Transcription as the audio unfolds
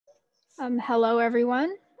Hello,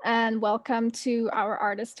 everyone, and welcome to our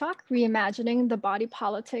artist talk, Reimagining the Body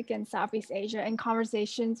Politic in Southeast Asia, in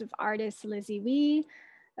conversations with artists Lizzie Wee,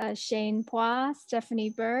 Shayne, Phua,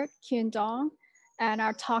 Stephanie Burt, Quynh, and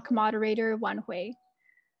our talk moderator, Wan Hui.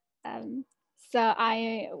 Um,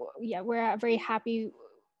 we're very happy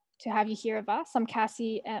to have you here with us. I'm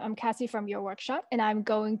Cassie from your workshop, and I'm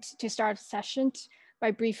going to start the session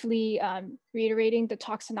by briefly reiterating the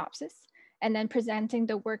talk synopsis and then presenting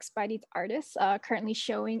the works by these artists currently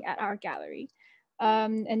showing at our gallery.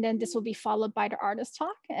 And then this will be followed by the artist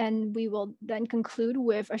talk, and we will then conclude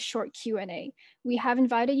with a short Q&A. We have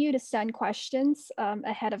invited you to send questions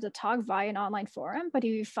ahead of the talk via an online forum, but if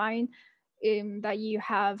you find that you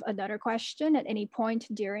have another question at any point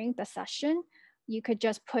during the session, you could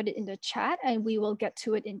just put it in the chat and we will get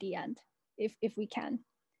to it in the end, if we can.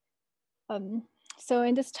 So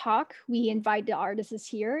in this talk, we invite the artists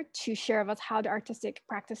here to share with us how the artistic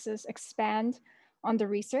practices expand on the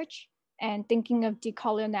research and thinking of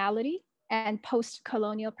decoloniality and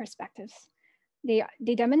post-colonial perspectives. They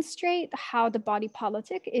demonstrate how the body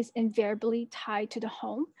politic is invariably tied to the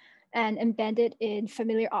home and embedded in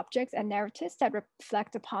familiar objects and narratives that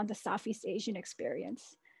reflect upon the Southeast Asian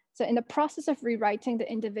experience. So in the process of rewriting the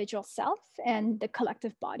individual self and the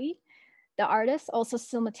collective body, the artists also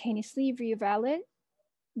simultaneously reevaluate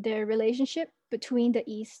the relationship between the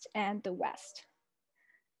East and the West.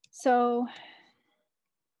 So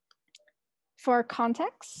for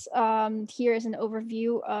context, here is an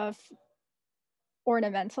overview of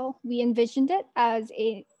Ornamental. We envisioned it as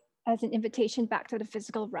an invitation back to the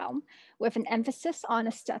physical realm with an emphasis on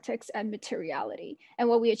aesthetics and materiality. And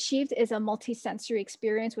what we achieved is a multi-sensory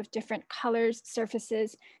experience with different colors,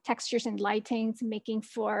 surfaces, textures, and lightings, making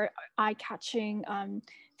for eye-catching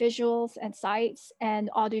visuals and sights and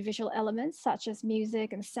audiovisual elements such as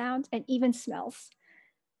music and sound and even smells.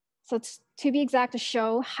 So to be exact, the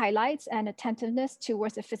show highlights an attentiveness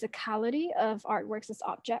towards the physicality of artworks as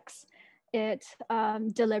objects. It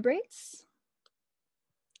deliberates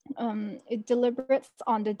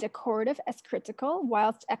on the decorative as critical,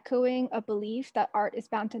 whilst echoing a belief that art is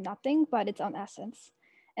bound to nothing but its own essence.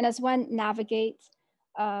 And as one navigates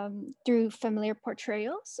through familiar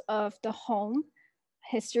portrayals of the home,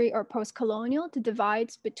 history, or post-colonial, the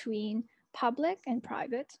divides between public and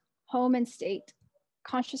private, home and state,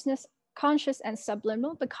 conscious and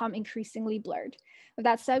subliminal become increasingly blurred. With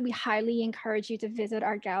that said, we highly encourage you to visit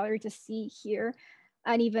our gallery to see, hear,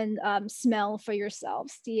 and even smell for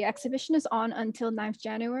yourselves. The exhibition is on until 9th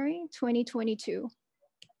January, 2022.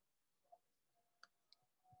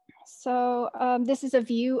 So this is a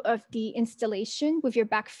view of the installation with your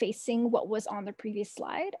back facing what was on the previous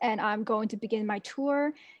slide. And I'm going to begin my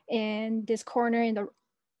tour in this corner in the,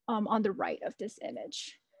 on the right of this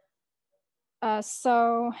image.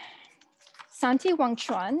 So Santi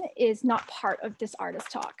Wangchuan is not part of this artist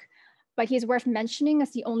talk, but he's worth mentioning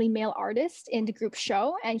as the only male artist in the group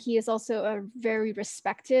show. And he is also a very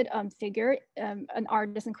respected figure, an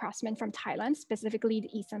artist and craftsman from Thailand, specifically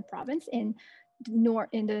the Eastern province in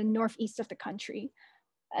the northeast of the country.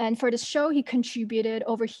 And for this show, he contributed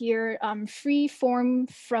over here, Free Form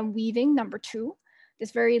from Weaving #2,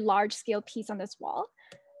 this very large scale piece on this wall,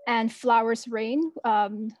 and Flowers Rain,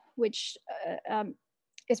 which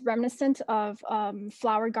is reminiscent of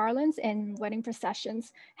flower garlands in wedding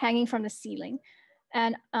processions hanging from the ceiling.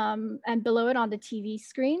 And below it on the TV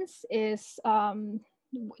screens is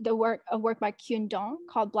a work by Quynh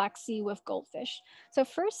called Black Sea with Goldfish. So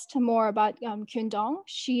first, more about Quynh.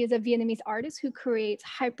 She is a Vietnamese artist who creates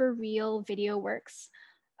hyper-real video works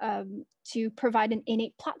to provide an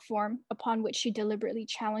innate platform upon which she deliberately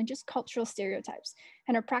challenges cultural stereotypes.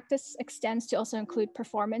 And her practice extends to also include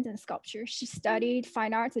performance and sculpture. She studied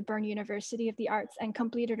fine arts at Bern University of the Arts and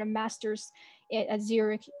completed a master's at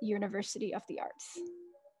Zurich University of the Arts.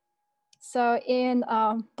 So in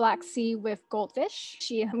Black Sea with Goldfish,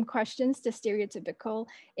 she questions the stereotypical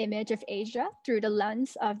image of Asia through the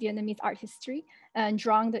lens of Vietnamese art history and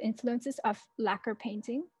drawing the influences of lacquer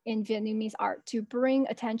painting in Vietnamese art to bring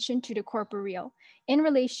attention to the corporeal in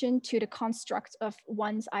relation to the construct of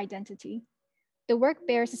one's identity. The work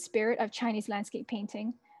bears the spirit of Chinese landscape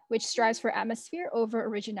painting, which strives for atmosphere over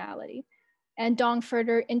originality. And Dong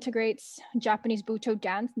further integrates Japanese Buto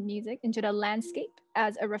dance music into the landscape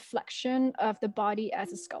as a reflection of the body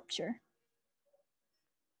as a sculpture.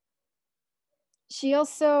 She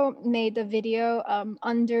also made the video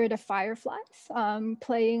Under the Fireflies,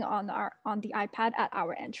 playing on the iPad at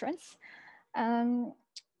our entrance.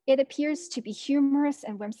 It appears to be humorous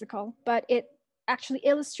and whimsical, but it actually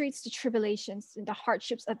illustrates the tribulations and the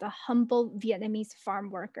hardships of the humble Vietnamese farm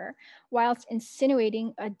worker, whilst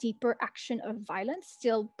insinuating a deeper action of violence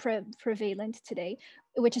still prevalent today,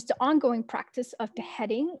 which is the ongoing practice of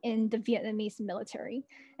beheading in the Vietnamese military.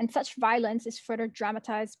 And such violence is further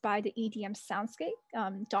dramatized by the EDM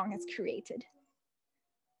soundscape Dong has created.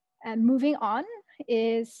 And moving on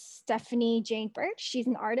is Stephanie Jane Burt. She's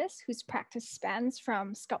an artist whose practice spans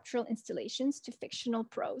from sculptural installations to fictional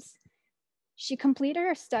prose. She completed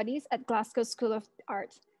her studies at Glasgow School of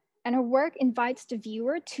Art, and her work invites the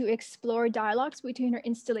viewer to explore dialogues between her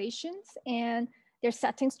installations and their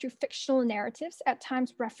settings through fictional narratives, at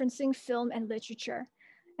times referencing film and literature.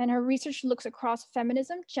 And her research looks across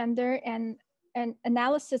feminism, gender, and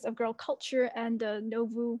analysis of girl culture and the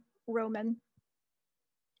Nouveau Roman.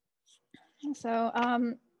 So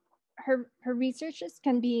her researches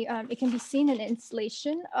can be seen in an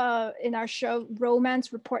installation in our show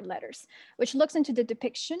Romance Report Letters, which looks into the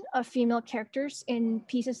depiction of female characters in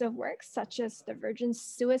pieces of work such as The Virgin's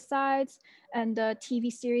Suicides and the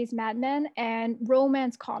TV series Mad Men, and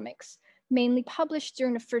romance comics, mainly published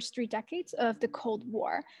during the first 3 decades of the Cold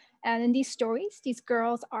War. And in these stories, these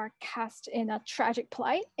girls are cast in a tragic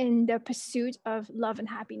plight in the pursuit of love and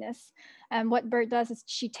happiness. And what Burt does is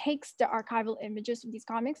she takes the archival images of these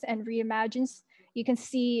comics and reimagines. You can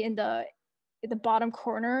see in the bottom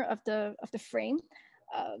corner of the frame,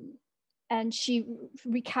 and she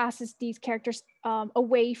recasts these characters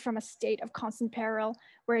away from a state of constant peril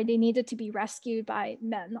where they needed to be rescued by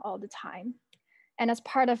men all the time. And as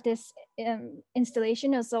part of this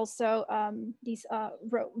installation is also these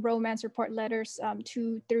romance report letters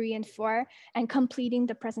 2, 3, and 4, and completing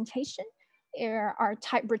the presentation are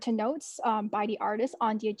typewritten notes by the artist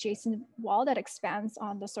on the adjacent wall that expands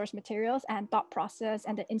on the source materials and thought process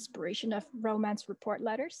and the inspiration of romance report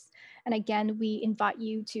letters. And again, we invite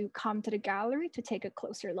you to come to the gallery to take a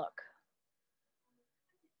closer look.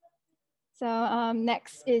 So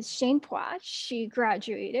next is Shayne Phua. She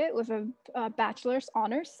graduated with a bachelor's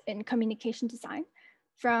honors in communication design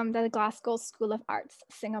from the Glasgow School of Arts,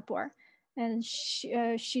 Singapore. And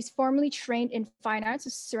she's formally trained in fine arts,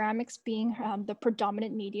 with ceramics being the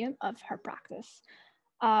predominant medium of her practice.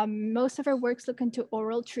 Most of her works look into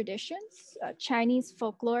oral traditions, Chinese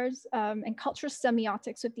folklores, and cultural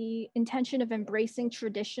semiotics with the intention of embracing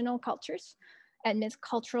traditional cultures amidst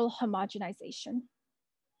cultural homogenization.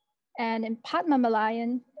 And in Padma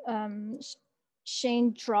Malayan,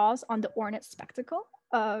 Shayne draws on the ornate spectacle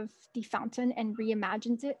of the fountain and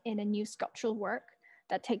reimagines it in a new sculptural work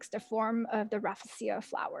that takes the form of the Rafflesia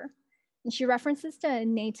flower. And she references the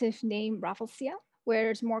native name Rafflesia, where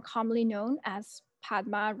it's more commonly known as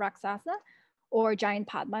Padma Raksasa or giant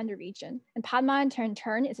Padma in the region. And Padma in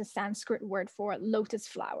turn is a Sanskrit word for lotus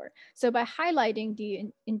flower. So by highlighting the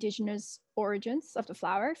indigenous origins of the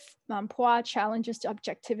flower, Phua challenges the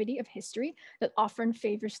objectivity of history that often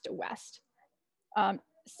favors the West. And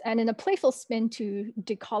in a playful spin to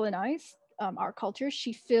decolonize our culture,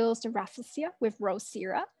 she fills the Rafflesia with rose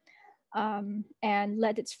syrup and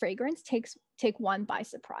let its fragrance take one by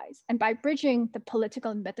surprise. And by bridging the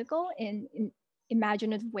political and mythical in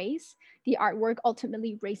imaginative ways, the artwork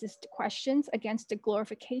ultimately raises the questions against the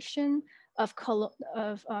glorification of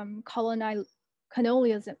colonialism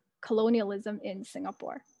in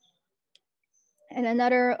Singapore. And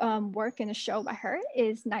another work in a show by her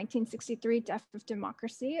is 1963 Death of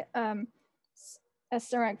Democracy, a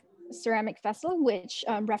ceramic vessel, which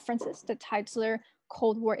references the Titler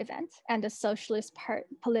Cold War event and the Socialist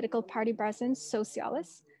political party president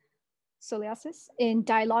Socialis in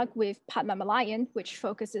dialogue with Padma Malayan, which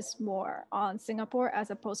focuses more on Singapore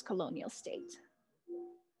as a post-colonial state.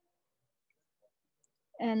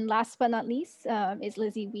 And last but not least is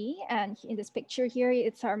Lizzie Wee. And in this picture here,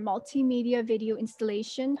 it's our multimedia video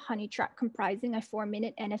installation, Honey Trap, comprising a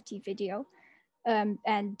 4-minute NFT video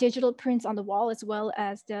and digital prints on the wall, as well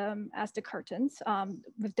as the curtains,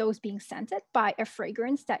 with those being scented by a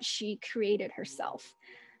fragrance that she created herself.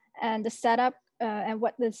 And the setup and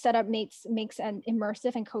what the setup makes an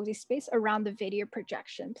immersive and cozy space around the video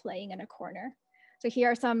projection playing in a corner. So here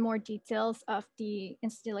are some more details of the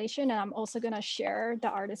installation, and I'm also going to share the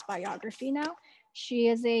artist's biography now. She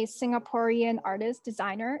is a Singaporean artist,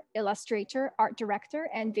 designer, illustrator, art director,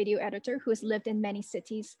 and video editor who has lived in many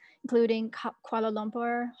cities, including Kuala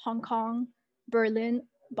Lumpur, Hong Kong, Berlin,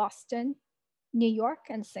 Boston, New York,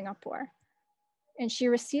 and Singapore. And she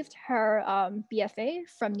received her BFA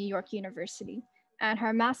from New York University and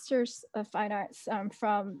her Master's of Fine Arts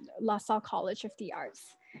from La Salle College of the Arts.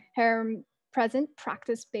 Her present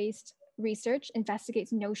practice-based research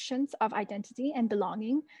investigates notions of identity and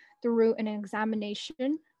belonging through an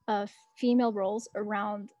examination of female roles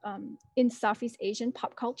around in Southeast Asian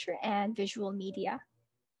pop culture and visual media.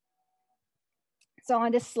 So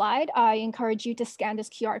on this slide, I encourage you to scan this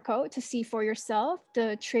QR code to see for yourself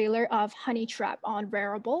the trailer of Honey Trap on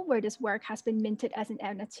Rarible, where this work has been minted as an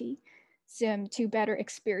NFT to better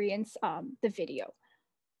experience the video.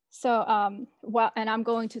 So, and I'm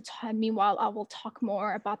going to, meanwhile, I will talk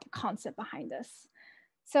more about the concept behind this.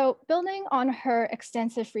 So building on her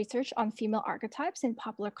extensive research on female archetypes in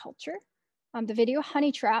popular culture, the video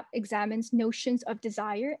Honey Trap examines notions of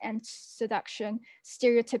desire and seduction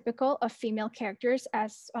stereotypical of female characters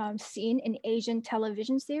as seen in Asian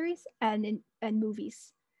television series and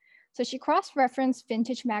movies. So she cross-referenced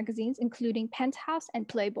vintage magazines, including Penthouse and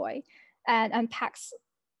Playboy, and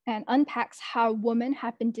unpacks how women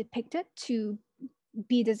have been depicted to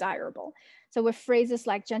be desirable. So with phrases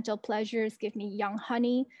like gentle pleasures, give me young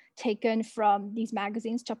honey, taken from these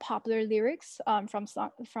magazines to popular lyrics from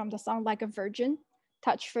the song Like a Virgin,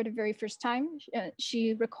 touched for the very first time.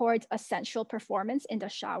 She records a sensual performance in the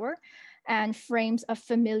shower and frames a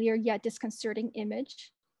familiar yet disconcerting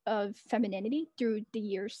image of femininity through the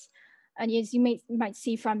years. And as you might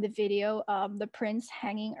see from the video, the prints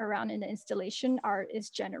hanging around in the installation is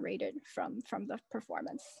generated from the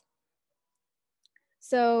performance.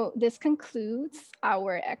 So this concludes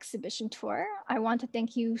our exhibition tour. I want to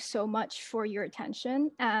thank you so much for your attention.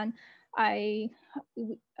 And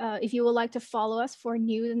if you would like to follow us for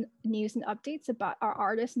news and updates about our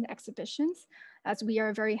artists and exhibitions, as we are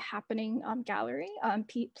a very happening gallery,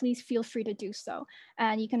 please feel free to do so.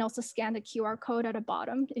 And you can also scan the QR code at the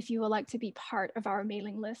bottom if you would like to be part of our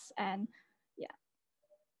mailing list and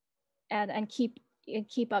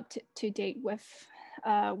keep up to date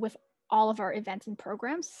with all of our events and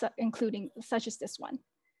programs, including such as this one.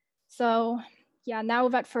 So yeah, now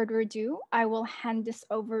without further ado, I will hand this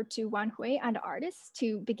over to Wan Hui and the artists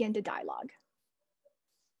to begin the dialogue.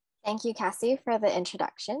 Thank you, Cassie, for the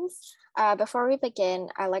introductions. Before we begin,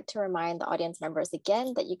 I'd like to remind the audience members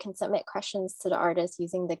again that you can submit questions to the artists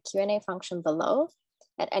using the Q&A function below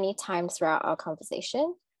at any time throughout our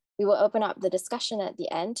conversation. We will open up the discussion at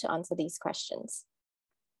the end to answer these questions.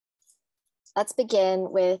 Let's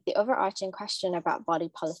begin with the overarching question about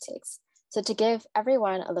body politics. So to give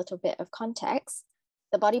everyone a little bit of context,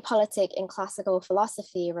 the body politic in classical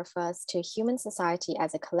philosophy refers to human society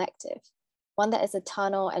as a collective, one that is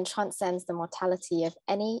eternal and transcends the mortality of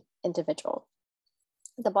any individual.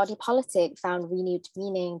 The body politic found renewed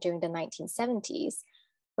meaning during the 1970s,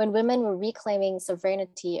 when women were reclaiming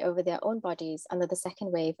sovereignty over their own bodies under the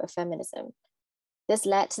second wave of feminism. This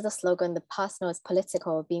led to the slogan, "The personal is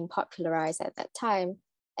political," being popularized at that time,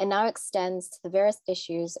 and now extends to the various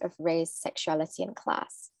issues of race, sexuality, and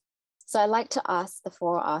class. So I'd like to ask the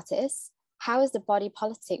four artists, how is the body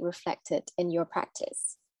politic reflected in your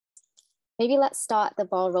practice? Maybe let's start the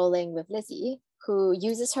ball rolling with Lizzie, who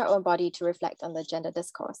uses her own body to reflect on the gender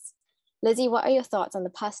discourse. Lizzie, what are your thoughts on the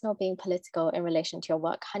personal being political in relation to your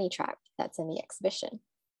work, Honey Trap, that's in the exhibition?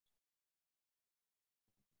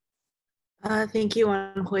 Thank you,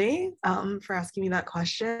 Wan Hui, for asking me that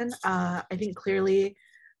question. I think clearly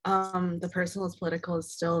the personal is political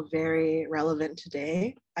is still very relevant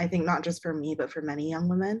today. I think not just for me, but for many young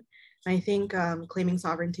women. And I think claiming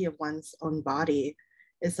sovereignty of one's own body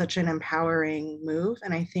is such an empowering move.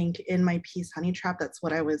 And I think in my piece, Honey Trap, that's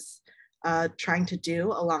what I was trying to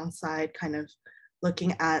do alongside kind of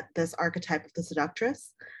looking at this archetype of the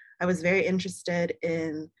seductress. I was very interested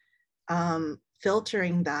in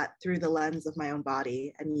filtering that through the lens of my own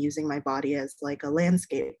body and using my body as like a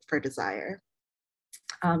landscape for desire.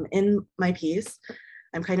 In my piece,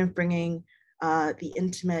 I'm kind of bringing the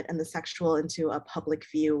intimate and the sexual into a public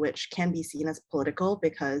view, which can be seen as political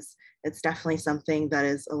because it's definitely something that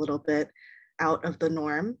is a little bit out of the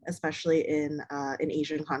norm, especially in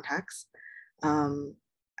Asian contexts.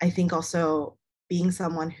 I think also being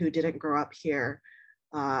someone who didn't grow up here,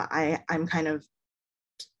 I'm kind of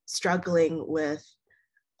struggling with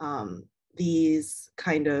these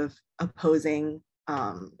kind of opposing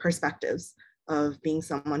perspectives of being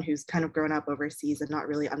someone who's kind of grown up overseas and not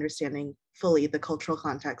really understanding fully the cultural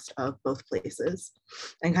context of both places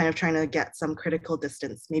and kind of trying to get some critical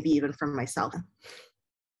distance, maybe even from myself.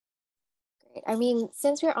 Great. I mean,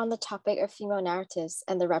 since we're on the topic of female narratives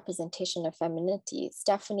and the representation of femininity,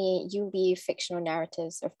 Stephanie, you weave fictional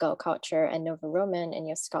narratives of girl culture and Nova-Roman in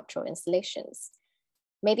your sculptural installations.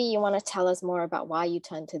 Maybe you want to tell us more about why you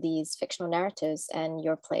turn to these fictional narratives and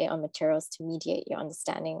your play on materials to mediate your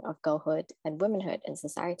understanding of girlhood and womanhood in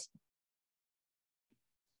society.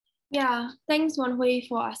 Yeah, thanks Wan-Hui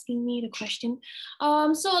for asking me the question.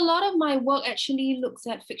 So a lot of my work actually looks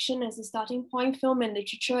at fiction as a starting point, film and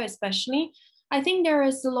literature especially. I think there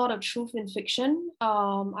is a lot of truth in fiction.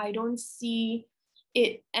 I don't see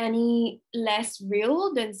it any less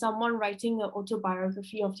real than someone writing an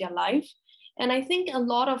autobiography of their life. And I think a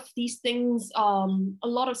lot of these things, a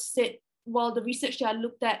lot of sit, well, the research that I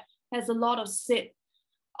looked at has a lot of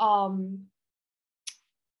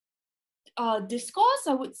discourse,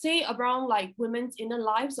 I would say, around like women's inner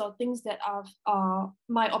lives or things that are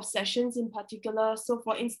my obsessions in particular. So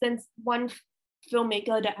for instance, one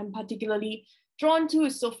filmmaker that I'm particularly drawn to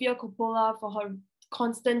is Sofia Coppola for her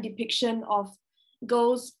constant depiction of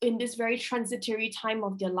girls in this very transitory time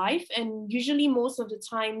of their life. And usually most of the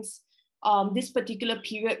times, this particular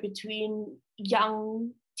period between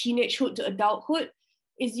young teenagehood to adulthood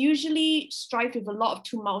is usually strife with a lot of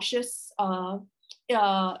tumultuous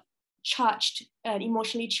charged and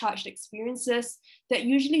emotionally charged experiences that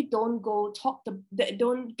usually that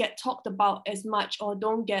don't get talked about as much or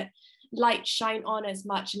don't get light shine on as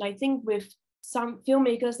much. And I think with some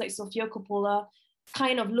filmmakers like Sofia Coppola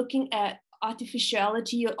kind of looking at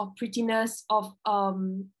artificiality of prettiness, of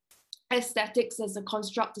aesthetics as a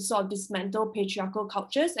construct to sort of dismantle patriarchal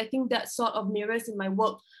cultures, I think that sort of mirrors in my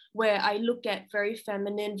work where I look at very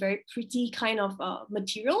feminine, very pretty kind of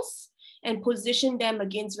materials and position them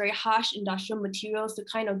against very harsh industrial materials to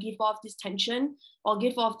kind of give off this tension or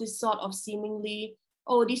give off this sort of seemingly,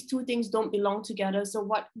 oh, these two things don't belong together. So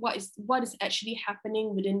what is actually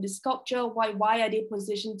happening within the sculpture? Why are they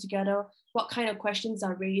positioned together? What kind of questions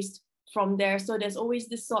are raised from there? So there's always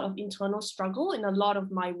this sort of internal struggle in a lot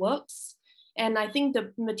of my works. And I think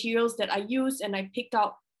the materials that I use and I picked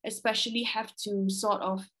out especially have to sort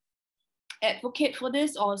of advocate for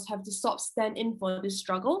this or have to sort of stand in for this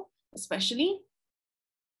struggle, especially.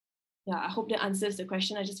 Yeah, I hope that answers the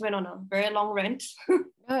question. I just went on a very long rant.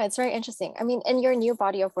 No, it's very interesting. I mean, in your new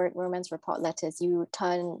body of work, Romance Report Letters, you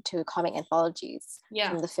turn to comic anthologies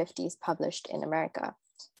from the 50s published in America.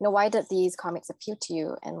 You know, why did these comics appeal to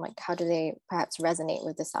you, and like how do they perhaps resonate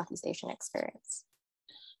with the Southeast Asian experience?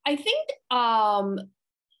 I think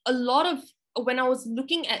a lot of, when I was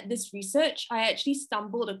looking at this research, I actually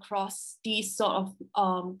stumbled across these sort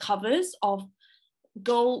of covers of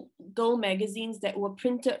girl magazines that were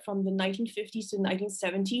printed from the 1950s to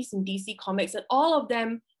 1970s in DC Comics, and all of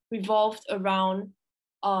them revolved around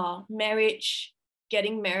marriage,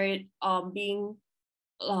 getting married, being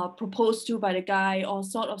proposed to by the guy, or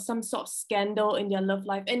sort of some sort of scandal in their love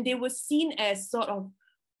life, and they were seen as sort of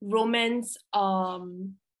romance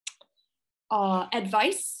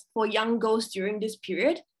advice for young girls during this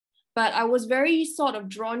period. But I was very sort of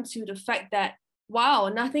drawn to the fact that, wow,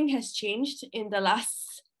 nothing has changed in the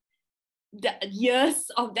last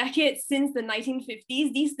years of decades since the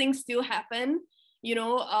 1950s. These things still happen, you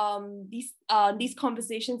know, these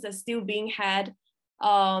conversations are still being had.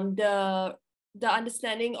 The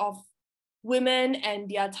understanding of women and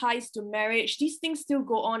their ties to marriage, these things still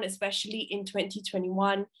go on, especially in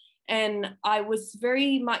 2021. And I was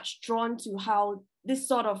very much drawn to how this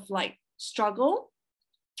sort of like struggle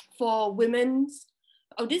for women's,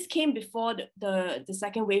 this came before the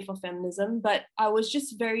second wave of feminism, but I was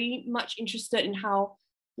just very much interested in how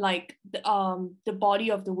like the body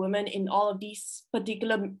of the women in all of these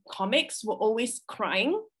particular comics were always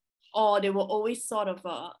crying, or they were always sort of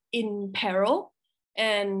in peril.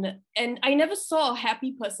 And I never saw a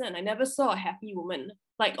happy person. I never saw a happy woman.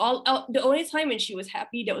 Like the only time when she was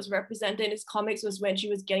happy that was represented in his comics was when she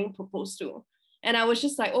was getting proposed to. And I was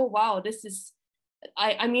just like, oh wow, this is,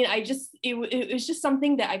 it was just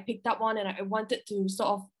something that I picked up on, and I wanted to sort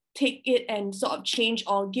of take it and sort of change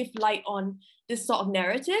or give light on this sort of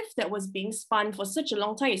narrative that was being spun for such a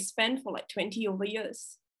long time. It spanned for like 20 over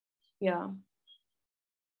years. Yeah.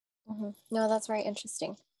 Mm-hmm. No, that's very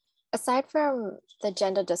interesting. Aside from the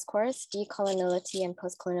gender discourse, decoloniality and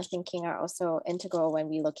postcolonial thinking are also integral when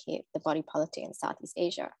we locate the body politic in Southeast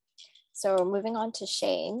Asia. So moving on to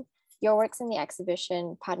Shayne, your works in the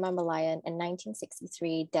exhibition Padma Malayan and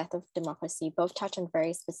 1963 Death of Democracy both touch on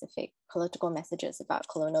very specific political messages about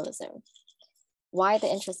colonialism. Why the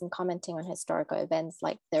interest in commenting on historical events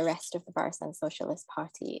like the arrest of the Barisan Socialist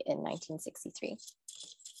Party in 1963?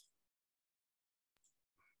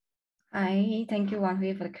 Hi, thank you,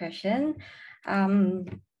 Wan-Hui, for the question.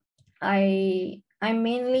 I'm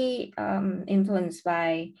mainly influenced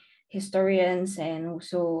by historians and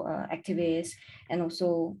also activists and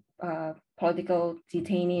also political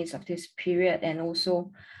detainees of this period, and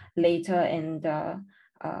also later in the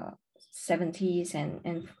 70s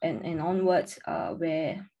and onwards,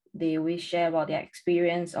 where they always share about their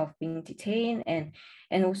experience of being detained, and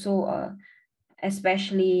also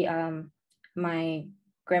especially my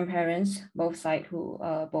grandparents, both sides, who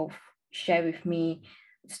both share with me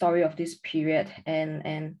the story of this period,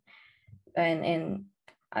 and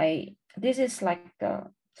I this is like a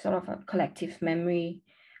sort of a collective memory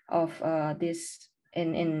of this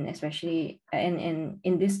in especially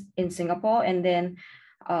in Singapore, and then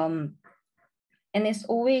and it's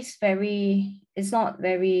always very, it's not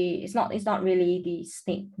really the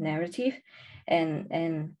state narrative,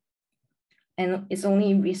 and it's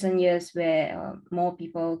only in recent years where more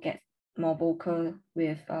people get more vocal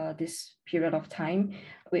with this period of time,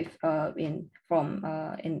 with in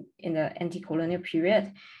the anti-colonial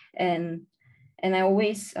period, and I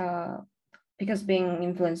always because being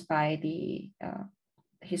influenced by the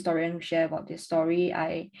historian who share about this story,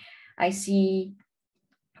 I see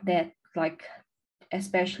that, like,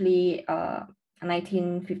 especially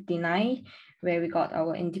 1959, where we got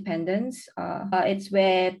our independence. It's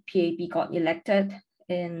where PAP got elected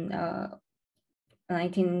in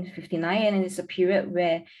 1959, and it's a period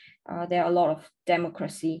where there are a lot of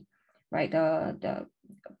democracy, right? The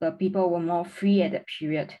people were more free at that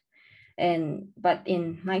period. But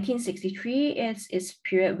in 1963, it's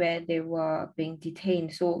period where they were being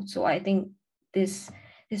detained. So I think this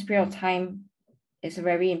period of time is a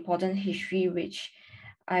very important history which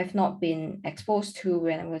I've not been exposed to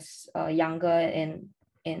when I was younger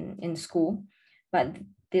in school. But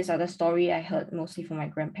these are the story I heard mostly from my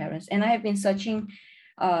grandparents, and I have been searching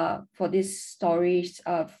for these stories,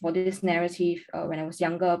 for this narrative when I was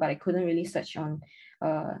younger, but I couldn't really search on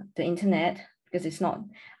the internet because it's not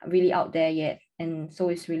really out there yet, and so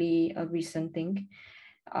it's really a recent thing.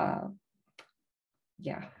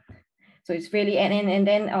 Yeah, so it's really, and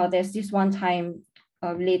then there's this one time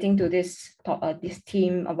relating to this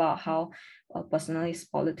theme about how personal is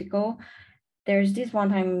political. There's this one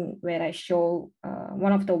time where I show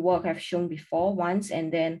one of the work I've shown before once,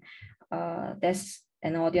 and then there's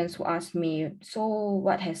an audience who asked me, so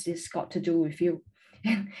what has this got to do with you?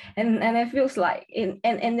 and it feels like, and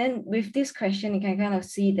then with this question, you can kind of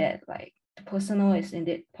see that, like, the personal is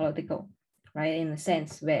indeed political, right? In a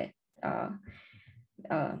sense where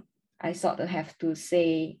I sort of have to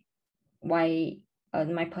say why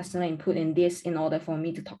my personal input in this in order for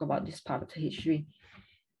me to talk about this part of the history.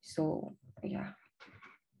 So yeah.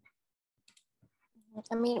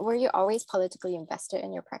 I mean, were you always politically invested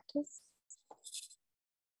in your practice?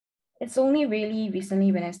 It's only really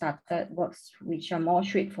recently when I started works which are more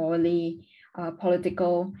straightforwardly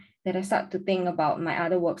political that I start to think about my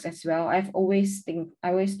other works as well. I always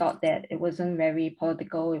thought that it wasn't very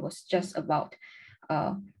political. It was just about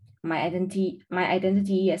my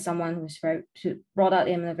identity as someone who's brought up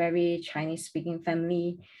in a very Chinese speaking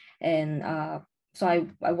family, and so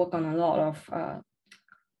I work on a lot of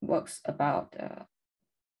works about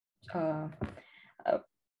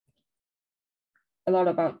a lot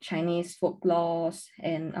about Chinese folklores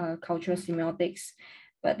and cultural semiotics,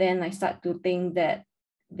 but then I start to think that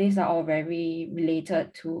these are all very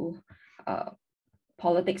related to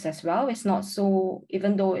politics as well. It's not so,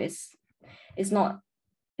 even though it's not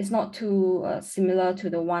too similar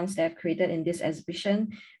to the ones that I've created in this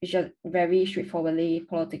exhibition, which are very straightforwardly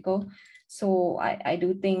political. So I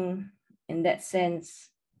do think in that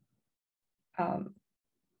sense,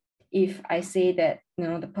 if I say that, you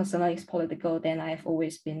know, the personal is political, then I've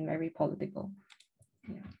always been very political.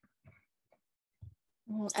 Yeah.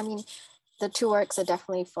 I mean, the two works are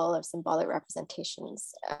definitely full of symbolic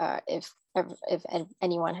representations, if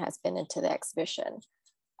anyone has been into the exhibition.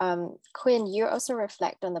 Quynh, you also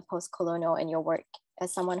reflect on the post-colonial in your work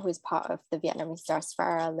as someone who is part of the Vietnamese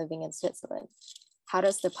diaspora living in Switzerland. How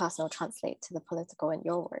does the personal translate to the political in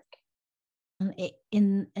your work?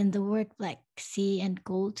 In the work like Sea and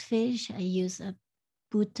Goldfish, I use a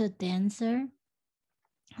Buddha dancer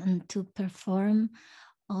and to perform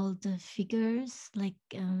all the figures like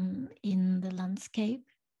in the landscape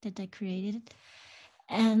that I created.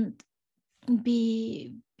 And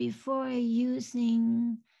before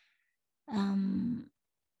using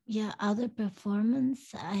other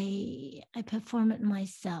performance, I perform it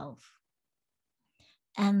myself.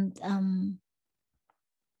 And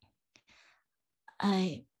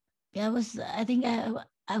I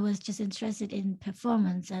was just interested in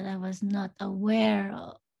performance, and I was not aware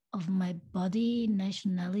of my body,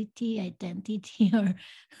 nationality, identity, or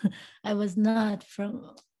I was not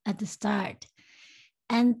from at the start.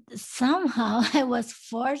 And somehow I was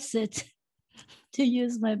forced to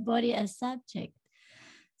use my body as subject.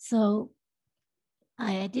 So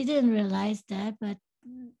I didn't realize that, but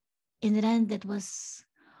in the end, that was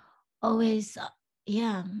always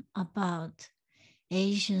yeah, about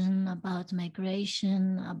Asian, about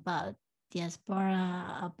migration, about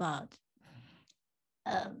diaspora, about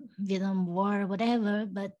Vietnam War, whatever,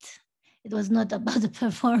 but it was not about the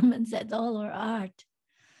performance at all or art.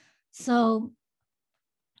 So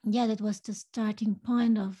yeah, that was the starting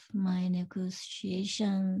point of my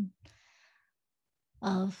negotiation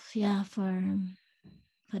of, yeah, for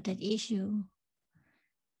that issue.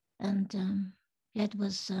 And that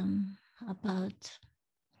was about,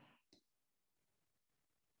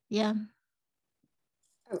 yeah.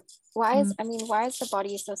 Why is the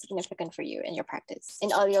body so significant for you in your practice?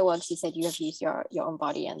 In earlier works, you said you have used your own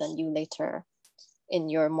body, and then you later, in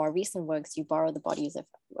your more recent works, you borrow the bodies of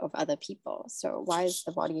other people. So why is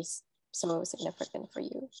the body so significant for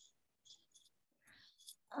you?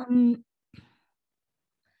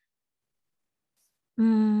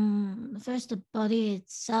 First, the body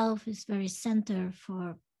itself is very center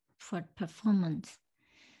for performance.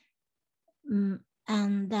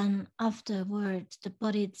 And then afterwards, the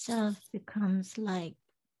body itself becomes like,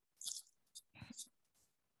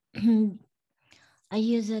 I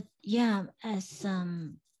use it, yeah, as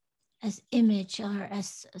image or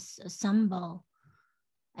as a symbol.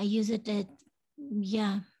 I use it at,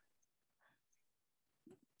 yeah,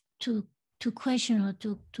 to question or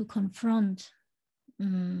to confront,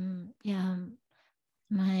 yeah,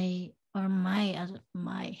 my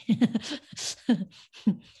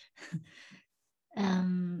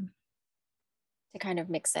to kind of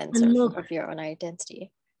make sense of your own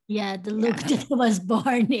identity. Yeah, the look that I was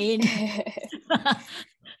born in.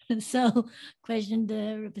 So question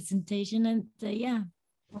the representation and the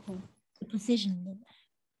position.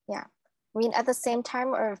 Yeah. I mean, at the same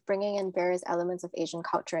time of bringing in various elements of Asian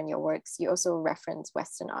culture in your works, you also reference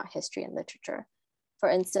Western art history and literature. For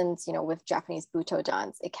instance, with Japanese Buto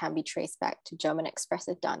dance, it can be traced back to German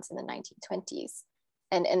expressive dance in the 1920s.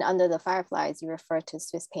 And Under the Fireflies, you refer to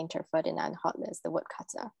Swiss painter Ferdinand Hodler's The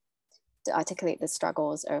Woodcutter to articulate the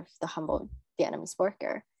struggles of the humble Vietnamese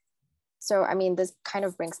worker. So, I mean, this kind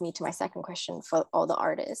of brings me to my second question for all the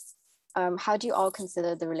artists. How do you all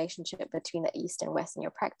consider the relationship between the East and West in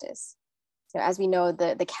your practice? As we know,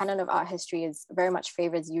 the canon of art history is very much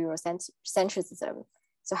favors Eurocentrism.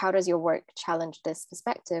 So how does your work challenge this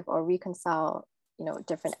perspective or reconcile,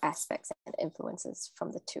 different aspects and influences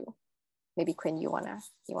from the two? Maybe Quynh, you wanna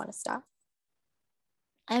start?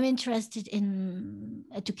 I'm interested in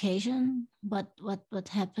education, what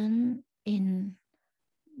happened in,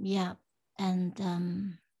 yeah, and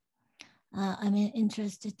I'm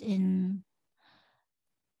interested in,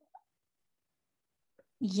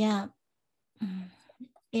 yeah,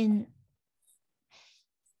 in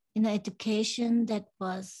the education that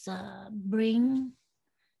was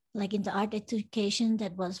like in the art education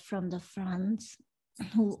that was from the France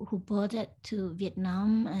who brought it to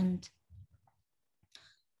Vietnam. And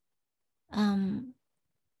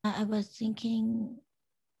I was thinking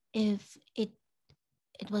if it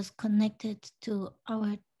was connected to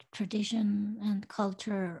our tradition and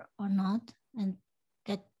culture or not, and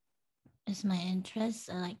that is my interest,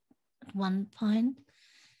 like at one point.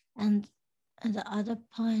 And the other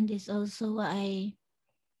point is also I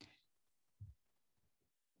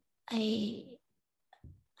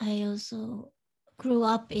also grew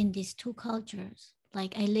up in these two cultures.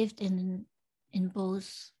 Like I lived in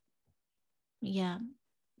both, yeah,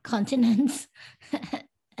 continents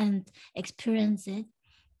and experienced it.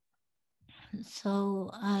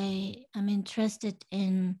 So I am interested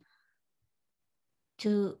in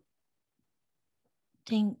to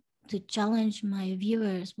challenge my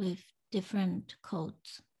viewers with different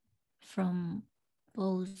codes from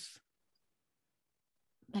both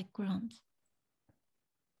backgrounds.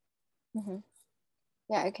 Mm-hmm.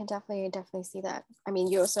 Yeah, I can definitely see that. I mean,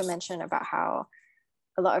 you also mentioned about how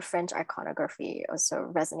a lot of French iconography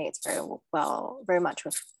also resonates very much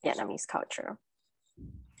with Vietnamese culture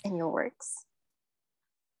in your works.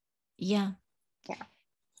 Yeah.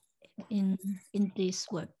 In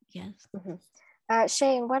this work, yes. Mm-hmm.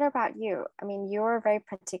 Shayne, what about you? I mean, you're very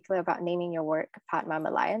particular about naming your work Padma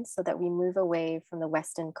Malayan so that we move away from the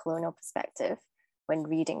Western colonial perspective when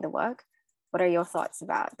reading the work. What are your thoughts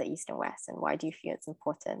about the East and West, and why do you feel it's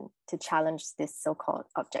important to challenge this so-called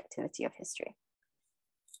objectivity of history?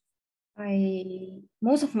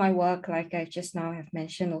 Most of my work, like I just now have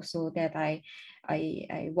mentioned also, that I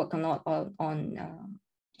work a lot on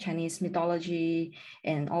Chinese mythology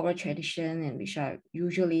and oral tradition, and which are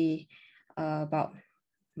usually about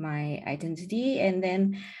my identity. And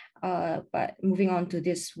then, but moving on to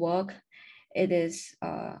this work, it is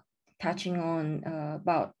touching on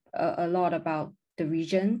about a lot about the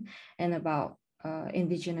region and about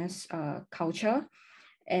indigenous culture.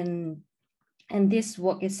 And this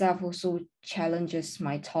work itself also challenges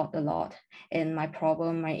my thought a lot, and my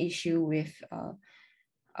problem, my issue with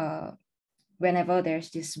whenever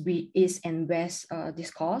there's this East and West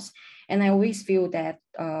discourse. And I always feel that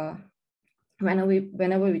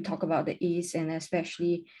whenever we talk about the East, and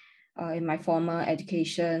especially in my former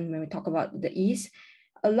education, when we talk about the East,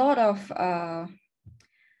 a lot of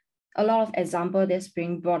example that's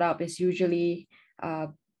being brought up is usually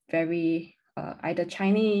very either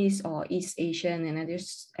Chinese or East Asian, and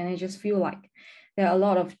I just feel like there are a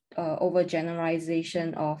lot of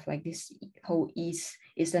overgeneralization of like this whole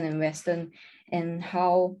Eastern and Western, and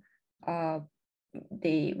how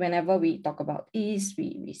whenever we talk about East,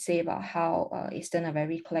 we say about how Eastern are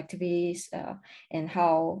very collectivist, and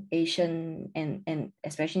how Asian and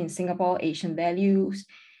especially in Singapore, Asian values.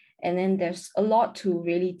 And then there's a lot to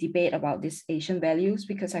really debate about these Asian values,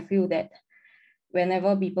 because I feel that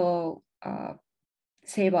whenever people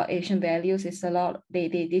say about Asian values, it's a lot,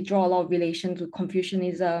 they draw a lot of relation to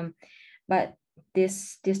Confucianism, but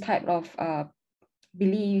this type of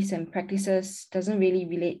beliefs and practices doesn't really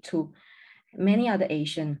relate to many other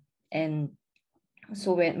Asian. And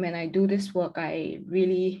so when I do this work, I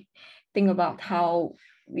really think about how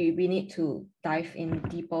we need to dive in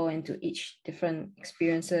deeper into each different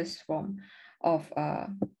experiences of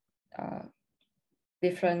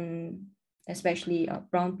different, especially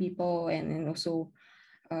brown people, and also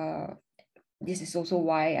this is also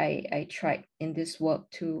why I tried in this work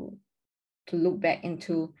to look back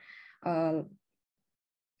into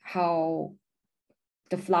how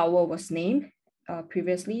the flower was named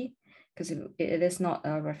previously, because it is not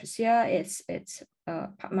a Rafflesia, it's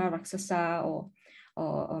Padma Raksasa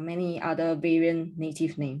or many other variant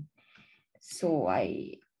native name. So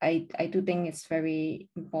I do think it's very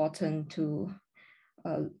important to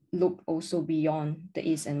look also beyond the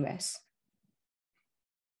East and West,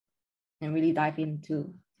 and really dive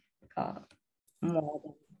into more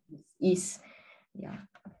than East. Yeah.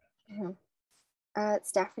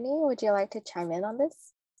 Stephanie, would you like to chime in on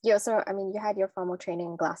this? You also, I mean, you had your formal training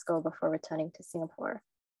in Glasgow before returning to Singapore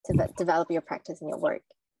to develop your practice and your work.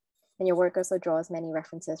 And your work also draws many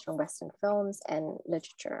references from Western films and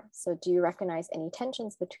literature. So do you recognize any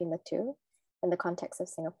tensions between the two in the context of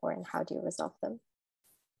Singapore, and how do you resolve them?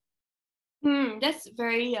 That's a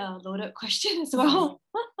very loaded question as well.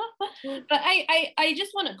 But I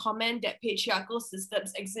just want to comment that patriarchal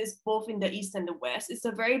systems exist both in the East and the West. It's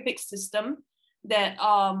a very big system that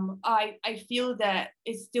I feel that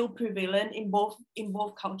is still prevalent in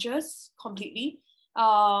both cultures completely.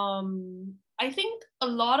 I think a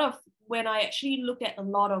lot of, when I actually look at a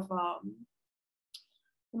lot of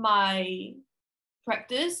my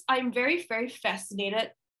practice, I'm very, very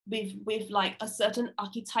fascinated with like a certain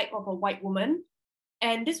archetype of a white woman.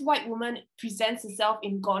 And this white woman presents herself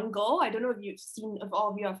in Gone Girl. I don't know if all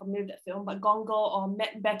of you are familiar with that film, but Gone Girl or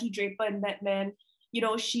Becky Draper in Mad Men, you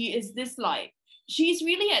know, she is this like, she's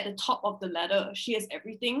really at the top of the ladder. She has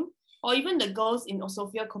everything. Or even the girls in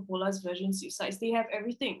Sofia Coppola's Virgin Suicides, they have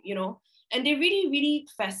everything, you know. And they really, really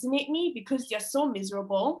fascinate me because they're so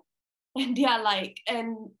miserable. And they are like,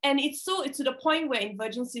 and it's to the point where in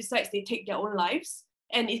Virgin Suicides, they take their own lives.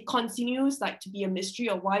 And it continues like to be a mystery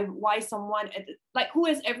of why someone who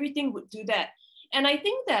has everything would do that. And I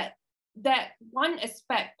think that one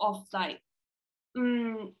aspect of like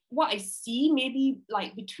what I see maybe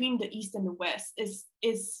like between the East and the West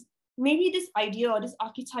is maybe this idea or this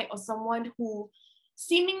archetype of someone who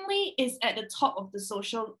seemingly is at the top of the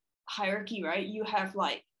social hierarchy, right? You have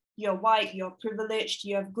like, you're white, you're privileged,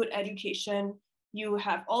 you have good education, you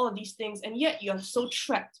have all of these things, and yet you're so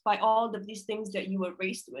trapped by all of these things that you were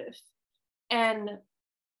raised with. And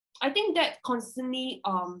I think that constantly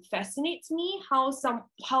fascinates me, how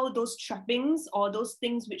those trappings or those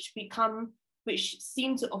things which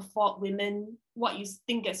seem to afford women what you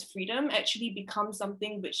think as freedom actually become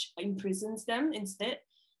something which imprisons them instead.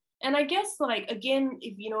 And I guess like, again,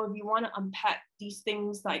 if you want to unpack these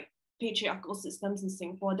things like patriarchal systems in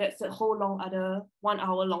Singapore, that's a whole other 1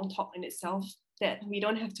 hour long talk in itself that we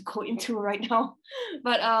don't have to go into right now.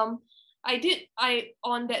 But on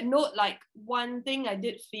that note, like one thing I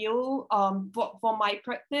did feel for my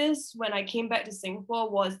practice when I came back to Singapore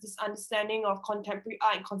was this understanding of contemporary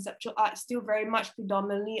art and conceptual art, still very much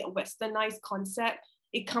predominantly a westernized concept.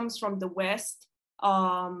 It comes from the West.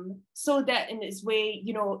 So that in its way,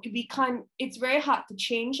 it's very hard to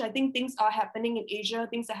change. I think things are happening in Asia,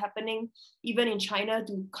 things are happening even in China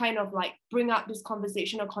to kind of like bring up this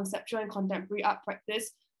conversation of conceptual and contemporary art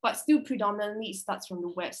practice, but still predominantly it starts from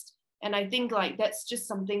the West. And I think like that's just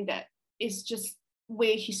something that is just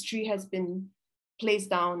way history has been plays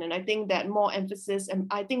down. And I think that more emphasis, and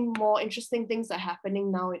I think more interesting things are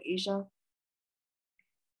happening now in Asia.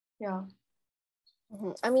 Yeah.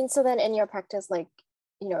 I mean, so then in your practice, like,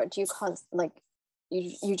 you know, do you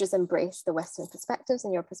you just embrace the Western perspectives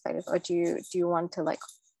in your perspective, or do you want to like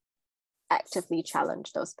actively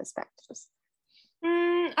challenge those perspectives?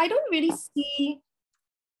 I don't really see,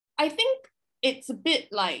 I think it's a bit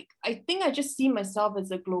like, I think I just see myself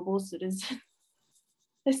as a global citizen.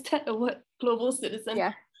 Is that a word? Global citizen?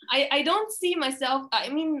 Yeah. I don't see myself, I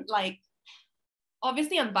mean, like,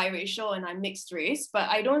 obviously I'm biracial and I'm mixed race, but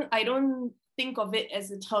I don't think of it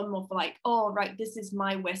as a term of like, oh, right, this is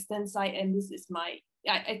my Western side and this is my,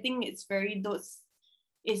 I think it's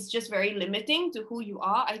just very limiting to who you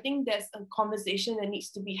are. I think there's a conversation that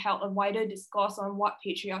needs to be held, a wider discourse on what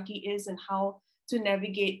patriarchy is and how to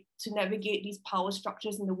navigate these power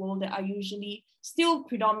structures in the world that are usually still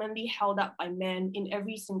predominantly held up by men in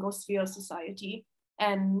every single sphere of society.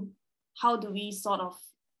 And how do we sort of,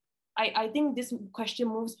 I think this question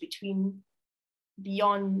moves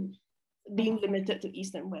beyond being limited to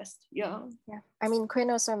East and West. Yeah. I mean,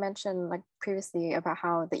 Quynh also mentioned like previously about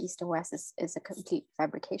how the East and West is a complete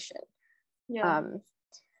fabrication. Yeah.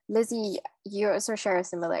 Lizzie, you also share a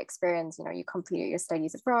similar experience. You know, you completed your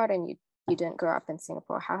studies abroad and you didn't grow up in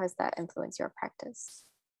Singapore. How has that influenced your practice?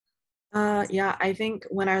 Yeah, I think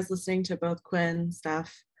when I was listening to both Quynh and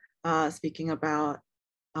Steph speaking about,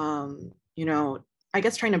 you know, I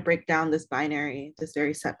guess trying to break down this binary, this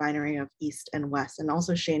very set binary of East and West. And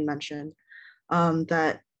also Shayne mentioned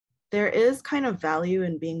that there is kind of value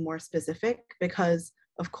in being more specific because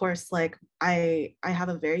of course, like I have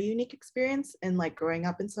a very unique experience in like growing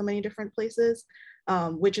up in so many different places,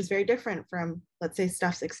 which is very different from, let's say,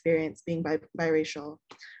 Steph's experience being biracial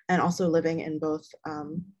and also living in both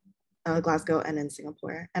Glasgow and in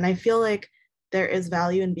Singapore. And I feel like there is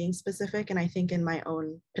value in being specific. And I think in my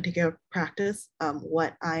own particular practice,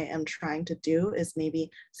 what I am trying to do is maybe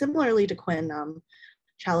similarly to Quynh,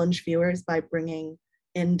 challenge viewers by bringing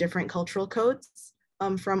in different cultural codes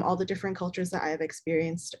from all the different cultures that I have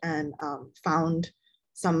experienced and found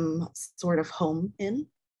some sort of home in.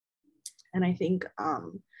 And I think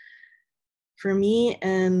for me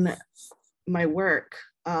in my work,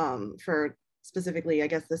 for specifically, I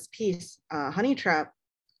guess this piece, Honey Trap,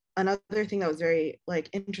 another thing that was very like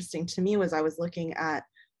interesting to me was I was looking at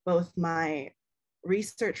both my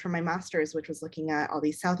research for my master's, which was looking at all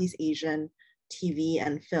these Southeast Asian TV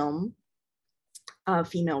and film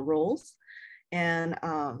female roles. And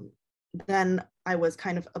then I was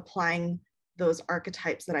kind of applying those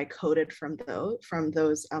archetypes that I coded from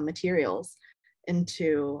those materials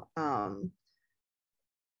into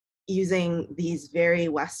using these very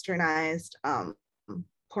westernized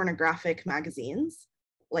pornographic magazines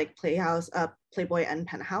like Playboy and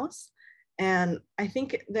Penthouse. And I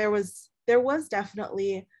think there was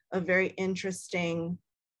definitely a very interesting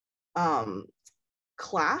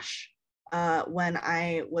clash when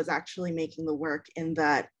I was actually making the work, in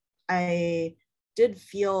that I did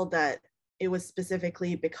feel that it was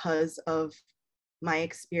specifically because of my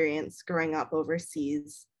experience growing up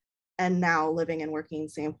overseas and now living and working in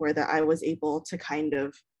Singapore that I was able to kind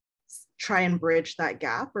of try and bridge that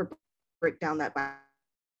gap or break down that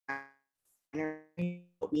binary,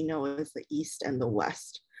 what we know as the East and the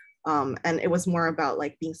West. And it was more about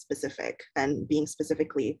like being specific and being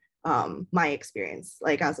specifically my experience,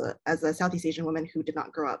 like as a Southeast Asian woman who did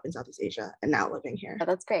not grow up in Southeast Asia and now living here. Yeah,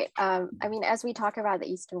 that's great. I mean, as we talk about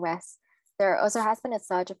the East and West, there also has been a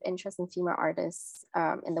surge of interest in female artists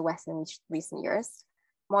in the West in recent years.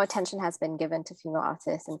 More attention has been given to female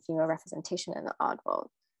artists and female representation in the art world,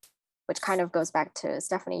 which kind of goes back to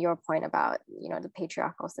Stephanie, your point about, you know, the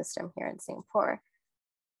patriarchal system here in Singapore.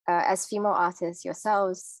 As female artists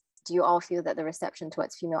yourselves, do you all feel that the reception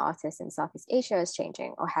towards female artists in Southeast Asia is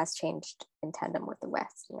changing or has changed in tandem with the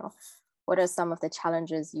West? You know, what are some of the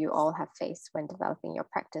challenges you all have faced when developing your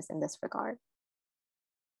practice in this regard?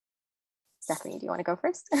 Stephanie, do you want to go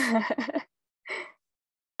first?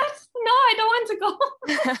 No, I don't want to go.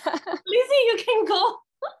 Lizzie, you can go.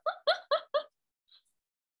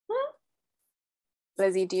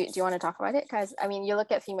 Lizzie, do you want to talk about it? Because I mean, you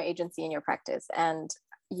look at female agency in your practice, and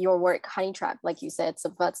your work, Honey Trap, like you said,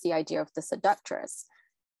 subverts the idea of the seductress,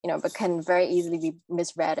 you know, but can very easily be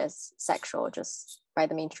misread as sexual just by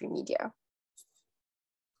the mainstream media.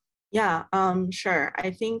 Yeah, sure. I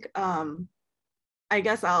think I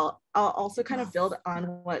guess I'll also kind of build on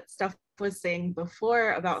what Steph was saying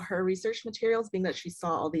before about her research materials, being that she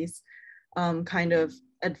saw all these kind of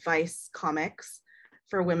advice comics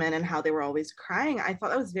for women and how they were always crying. I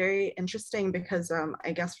thought that was very interesting because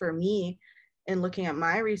I guess for me, in looking at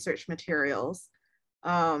my research materials,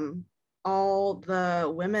 all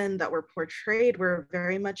the women that were portrayed were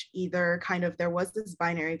very much either kind of, there was this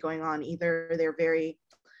binary going on, either they're very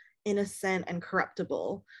innocent and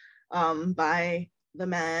corruptible by the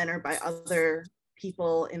men or by other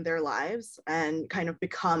people in their lives and kind of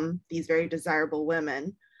become these very desirable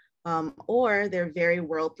women, or they're very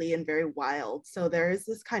worldly and very wild. So there is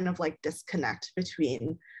this kind of like disconnect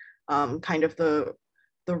between kind of the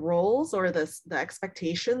roles or the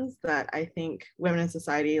expectations that I think women in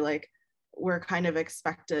society like were kind of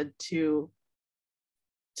expected to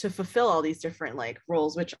fulfill all these different like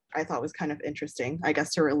roles, which I thought was kind of interesting, I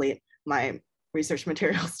guess, to relate my research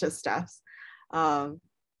materials to Steph's.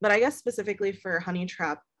 But I guess specifically for Honey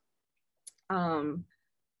Trap,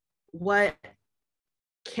 what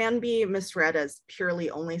can be misread as purely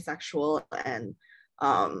only sexual and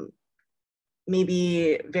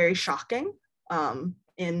maybe very shocking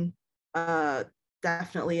in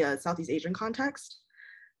definitely a Southeast Asian context.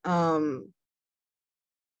 I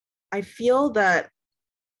feel that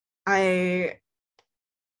I'm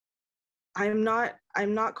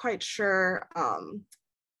not quite sure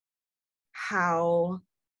how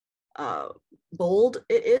bold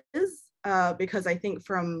it is, because I think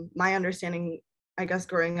from my understanding, I guess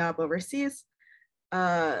growing up overseas,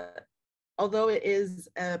 although it is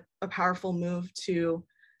a powerful move to,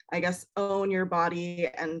 I guess, own your body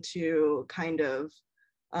and to kind of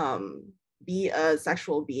be a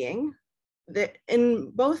sexual being, that in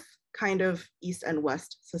both kind of East and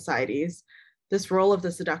West societies, this role of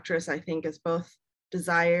the seductress, I think, is both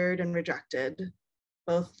desired and rejected,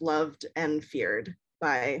 both loved and feared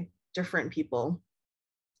by different people.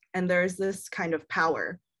 And there's this kind of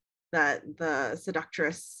power that the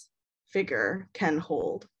seductress figure can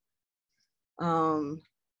hold. And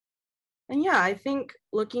yeah, I think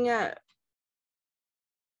looking at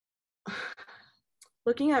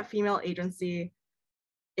female agency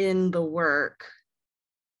in the work,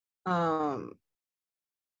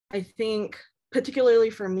 I think particularly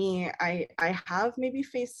for me, I have maybe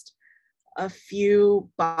faced a few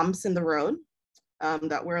bumps in the road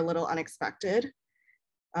that were a little unexpected.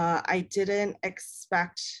 I didn't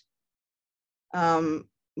expect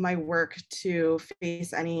my work to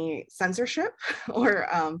face any censorship or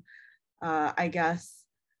I guess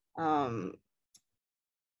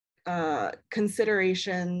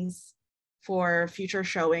considerations for future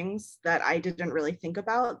showings that I didn't really think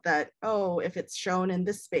about, that, oh, if it's shown in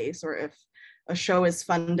this space, or if a show is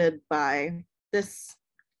funded by this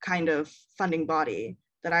kind of funding body,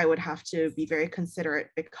 that I would have to be very considerate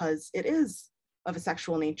because it is of a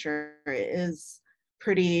sexual nature. It is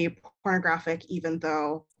pretty pornographic, even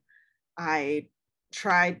though I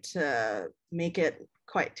tried to make it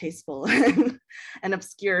quite tasteful and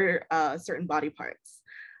obscure certain body parts.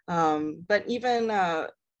 But even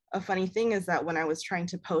a funny thing is that when I was trying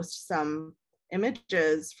to post some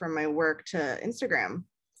images from my work to Instagram,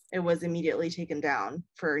 it was immediately taken down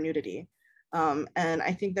for nudity. And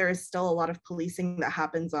I think there is still a lot of policing that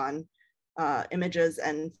happens on images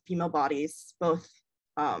and female bodies, both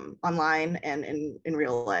online and in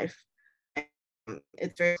real life.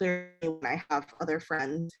 It's very clear when I have other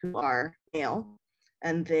friends who are male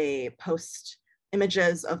and they post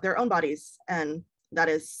images of their own bodies, and that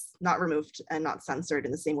is not removed and not censored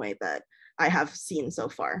in the same way that I have seen so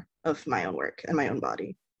far of my own work and my own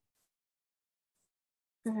body.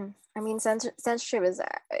 Mm-hmm. I mean, censorship is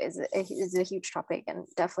a huge topic, and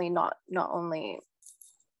definitely not only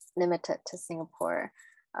limited to Singapore,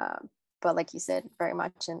 but like you said, very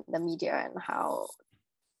much in the media and how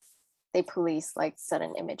they police like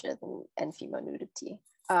certain images and female nudity.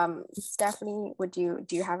 Stephanie, do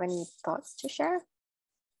you have any thoughts to share?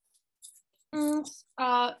 What's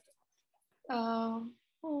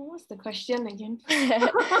the question again?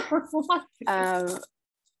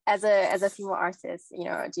 As a female artist, you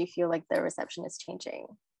know, do you feel like the reception is changing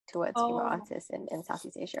towards female artists in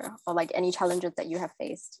Southeast Asia, or like any challenges that you have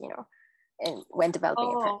faced, you know, when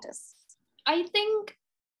developing a practice? I think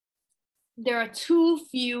there are too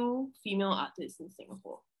few female artists in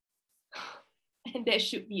Singapore, and there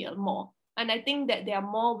should be more. And I think that there are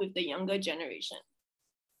more with the younger generation.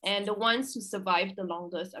 And the ones who survive the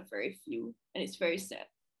longest are very few, and it's very sad.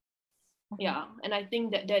 Yeah, and I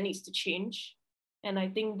think that needs to change. And I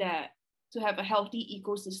think that to have a healthy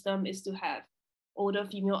ecosystem is to have older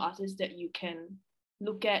female artists that you can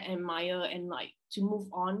look at, admire, and like to move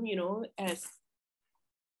on, you know, as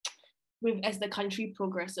the country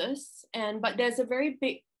progresses. But there's a very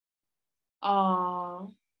big,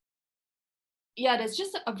 there's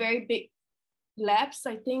just a very big lapse,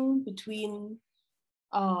 I think, between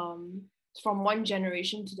from one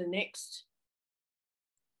generation to the next.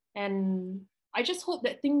 And I just hope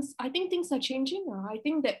that I think things are changing. I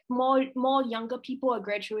think that more younger people are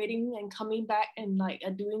graduating and coming back and like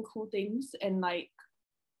are doing cool things, and like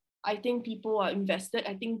I think people are invested.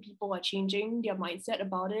 I think people are changing their mindset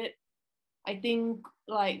about it. I think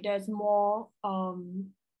like there's more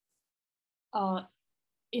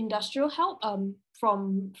industrial help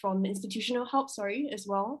from institutional help, sorry, as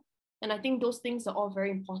well. And I think those things are all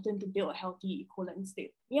very important to build a healthy equivalent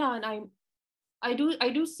state. Yeah, and I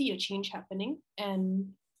do see a change happening,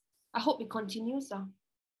 and I hope it continues.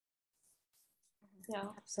 Yeah,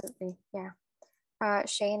 absolutely. Yeah.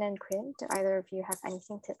 Shayne and Quynh, do either of you have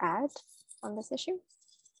anything to add on this issue?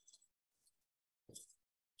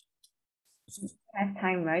 Have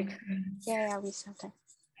time, right? Yeah, we still have time.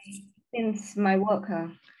 Since my work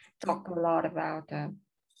talk a lot about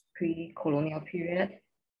pre-colonial period,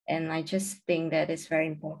 and I just think that it's very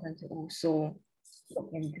important to also look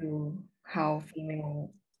into how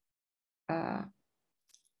female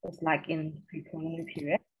was like in pre-colonial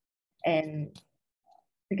period, and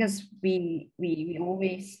because we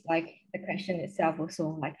always like the question itself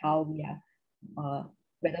also like how we are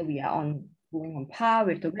whether we are going on par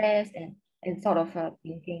with the West, and sort of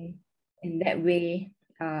thinking in that way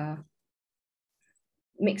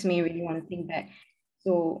makes me really want to think back.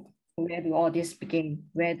 So where do all this begin?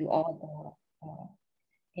 Where do all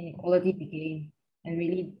the inequality begin? And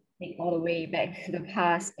really take all the way back to the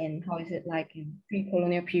past, and how is it like in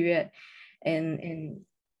pre-colonial period? And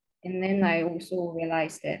then I also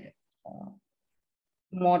realized that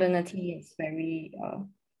modernity is very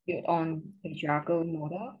built on patriarchal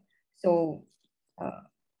model. So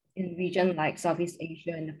in region like Southeast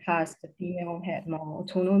Asia in the past, the female had more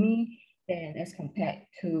autonomy than as compared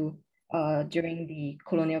to during the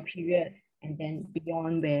colonial period, and then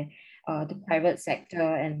beyond, where the private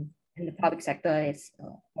sector and the public sector is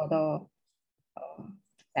further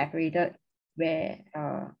separated, where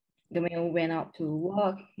the male went out to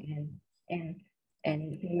work and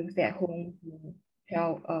females stay at home to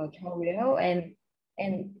child rear,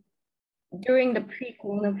 and during the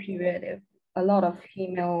pre-colonial period, a lot of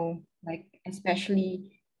female, like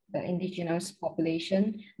especially the indigenous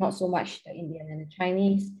population, not so much the Indian and the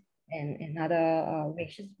Chinese and other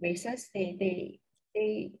races, they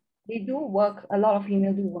do work. A lot of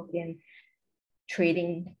females do work in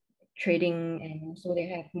trading, and also they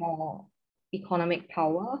have more economic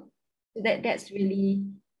power. So that's really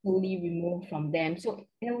fully removed from them. So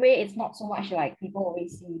in a way, it's not so much like people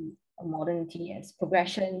always see modernity as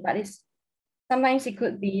progression, but sometimes it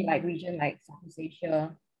could be like region like Southeast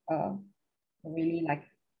Asia, really like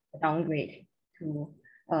a downgrade to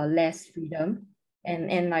less freedom.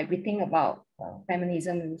 And like we think about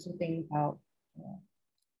feminism, we also think about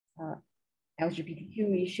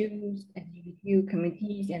LGBTQ issues, LGBTQ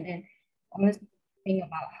communities, and then honestly think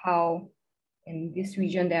about how in this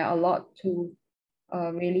region there are a lot to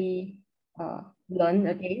really learn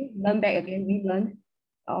back again, relearn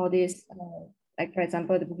all this. Like for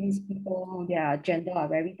example, the Burmese people, their gender are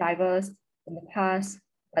very diverse in the past,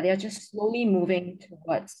 but they are just slowly moving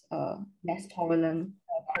towards less tolerant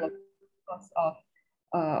because of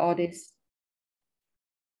all this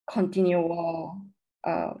continual,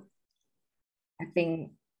 I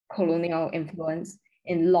think, colonial influence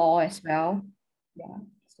in law as well. Yeah,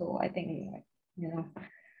 so I think, you know,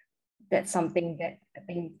 that's something that I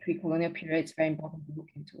think pre-colonial period is very important to look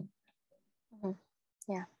into. Mm-hmm.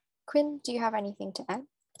 Yeah. Quynh, do you have anything to add?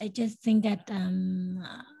 I just think that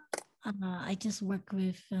I just work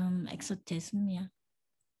with exotism. Yeah.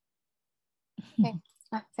 Okay,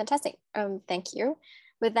 fantastic. Thank you.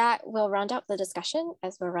 With that, we'll round up the discussion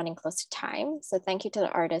as we're running close to time. So thank you to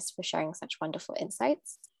the artists for sharing such wonderful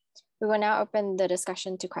insights. We will now open the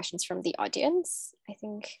discussion to questions from the audience. I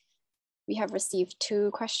think we have received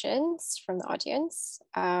 2 questions from the audience.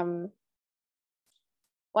 One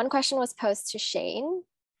question was posed to Shayne.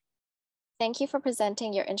 Thank you for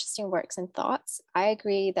presenting your interesting works and thoughts. I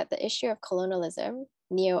agree that the issue of colonialism,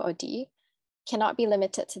 neo-OD, cannot be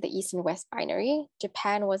limited to the East and West binary.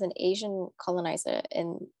 Japan was an Asian colonizer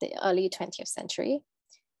in the early 20th century.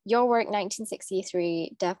 Your work,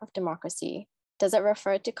 1963, Death of Democracy, does it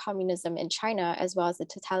refer to communism in China as well as the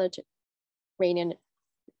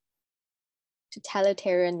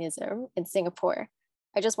totalitarianism in Singapore?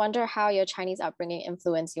 I just wonder how your Chinese upbringing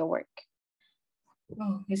influenced your work.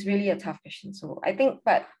 Oh, it's really a tough question. So I think,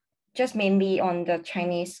 but just mainly on the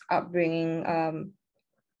Chinese upbringing,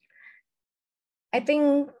 I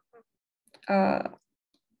think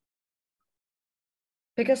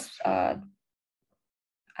because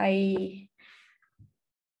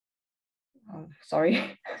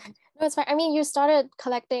sorry. No, it's fine. I mean, you started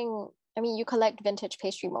collecting I mean, you collect vintage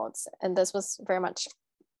pastry molds, and this was very much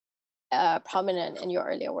prominent in your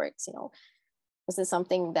earlier works, you know. Was this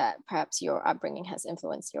something that perhaps your upbringing has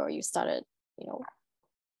influenced you, or you started, you know,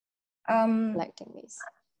 collecting these?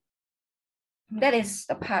 That is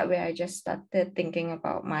the part where I just started thinking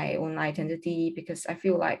about my own identity, because I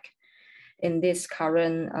feel like in this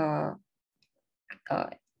current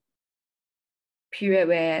period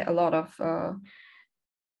where a lot of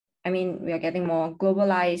I mean, we are getting more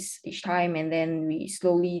globalized each time, and then we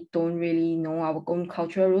slowly don't really know our own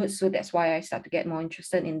cultural roots. So that's why I start to get more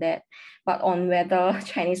interested in that. But on whether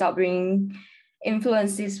Chinese upbringing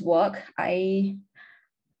influences work, I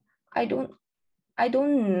don't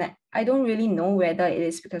really know whether it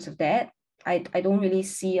is because of that. I don't really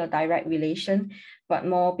see a direct relation, but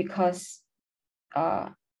more because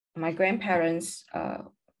my grandparents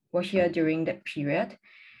were here during that period,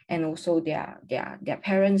 and also their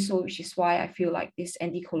parents. So which is why I feel like this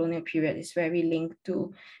anti-colonial period is very linked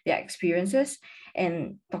to their experiences.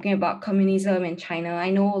 And talking about communism in China, I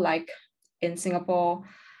know like in Singapore,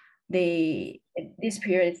 this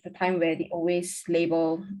period is the time where they always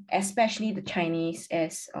label, especially the Chinese,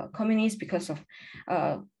 as communist because of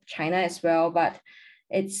China as well. But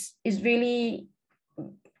it's really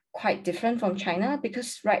quite different from China,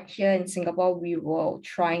 because right here in Singapore, we were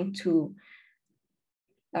trying to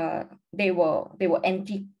they were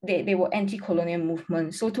anti-colonial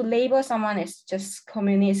movement. So to label someone as just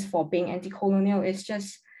communist for being anti-colonial is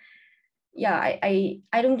just, yeah, I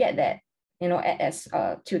don't get that, you know, as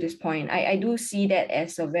to this point. I do see that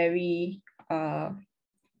as a very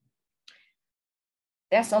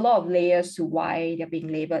there's a lot of layers to why they're being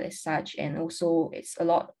labeled as such, and also it's a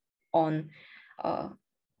lot on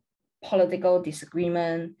political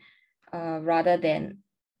disagreement rather than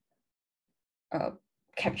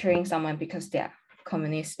capturing someone because they're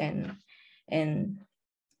communist and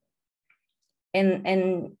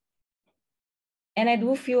I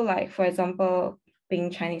do feel like, for example,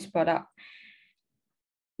 being Chinese product,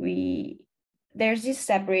 there's this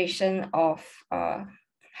separation of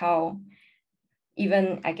how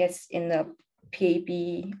even I guess in the PAP,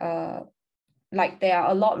 like there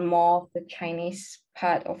are a lot more of the Chinese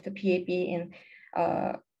part of the PAP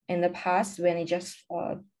in the past when it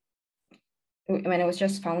was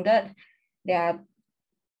just founded. There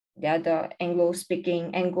are the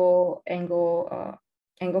Anglo-speaking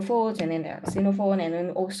Anglophones, and then there are Sinophone, and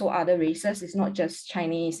then also other races. It's not just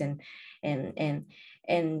Chinese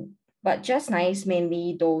but just nice,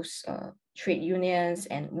 mainly those trade unions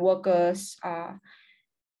and workers are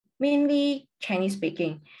mainly Chinese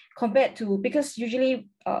speaking, compared to, because usually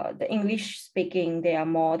the English speaking, they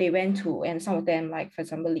went to, and some of them, like for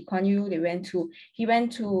example Lee Kuan Yew, he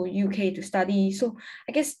went to UK to study. So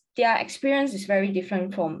I guess their experience is very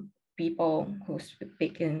different from people who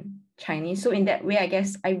speak in Chinese. So in that way, I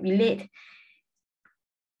guess I relate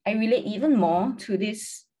even more to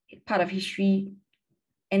this part of history,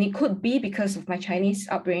 and it could be because of my Chinese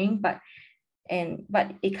upbringing, but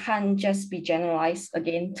it can't just be generalized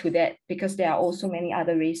again to that, because there are also many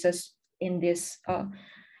other races in this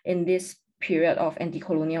period of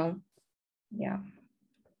anti-colonial. Yeah.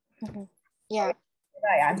 Mm-hmm. Yeah.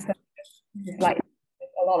 I answered. It's like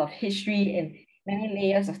a lot of history and many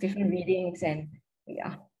layers of different readings, and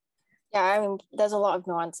yeah. Yeah, I mean, there's a lot of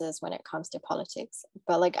nuances when it comes to politics,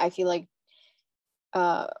 but like I feel like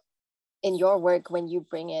in your work, when you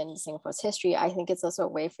bring in Singapore's history, I think it's also a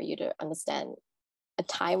way for you to understand a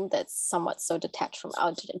time that's somewhat so detached from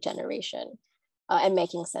our generation and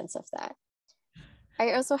making sense of that.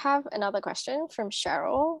 I also have another question from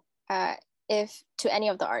Cheryl. If to any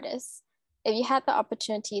of the artists, if you had the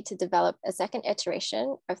opportunity to develop a second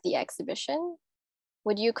iteration of the exhibition,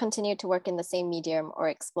 would you continue to work in the same medium or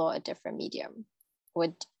explore a different medium?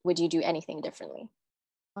 Would you do anything differently?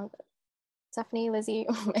 Stephanie, Lizzie,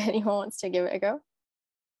 anyone wants to give it a go?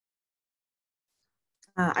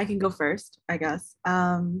 I can go first, I guess.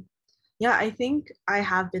 Yeah, I think I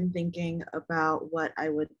have been thinking about what I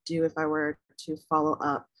would do if I were to follow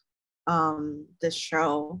up this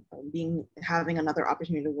show, having another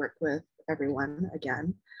opportunity to work with everyone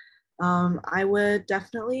again. I would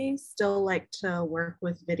definitely still like to work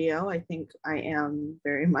with video. I think I am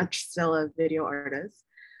very much still a video artist,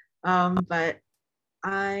 but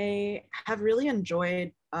I have really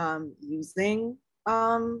enjoyed using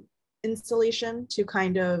installation to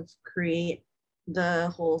kind of create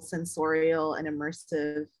the whole sensorial and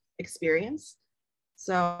immersive experience.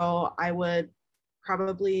 So I would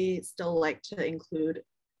probably still like to include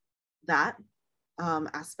that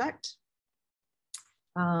aspect.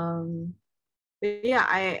 But yeah,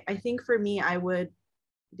 I think for me, I would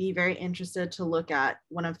be very interested to look at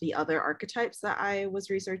one of the other archetypes that I was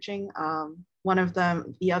researching. One of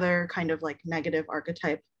them, the other kind of like negative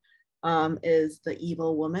archetype is the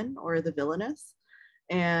evil woman or the villainess.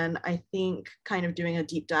 And I think kind of doing a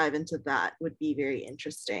deep dive into that would be very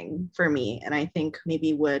interesting for me. And I think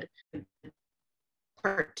maybe would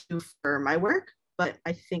part two for my work, but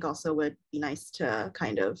I think also would be nice to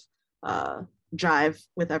kind of jive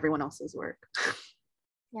with everyone else's work.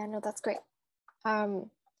 Yeah, no, that's great.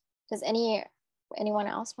 Does anyone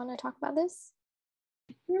else want to talk about this?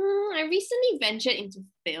 I recently ventured into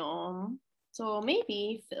film, so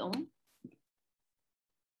maybe film.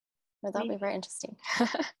 No, that'll be very interesting.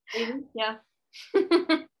 Maybe, yeah.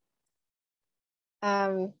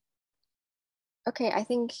 Okay, I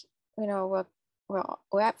think we're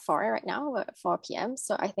at 4 right now. We're at 4 p.m.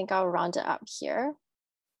 So I think I'll round it up here.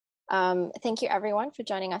 Thank you everyone for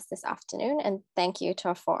joining us this afternoon, and thank you to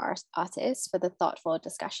our 4 artists for the thoughtful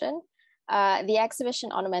discussion. The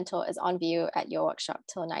exhibition Ornamental is on view at your workshop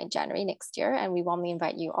till 9 January next year, and we warmly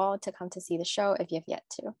invite you all to come to see the show if you have yet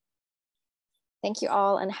to. Thank you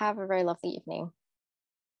all and have a very lovely evening.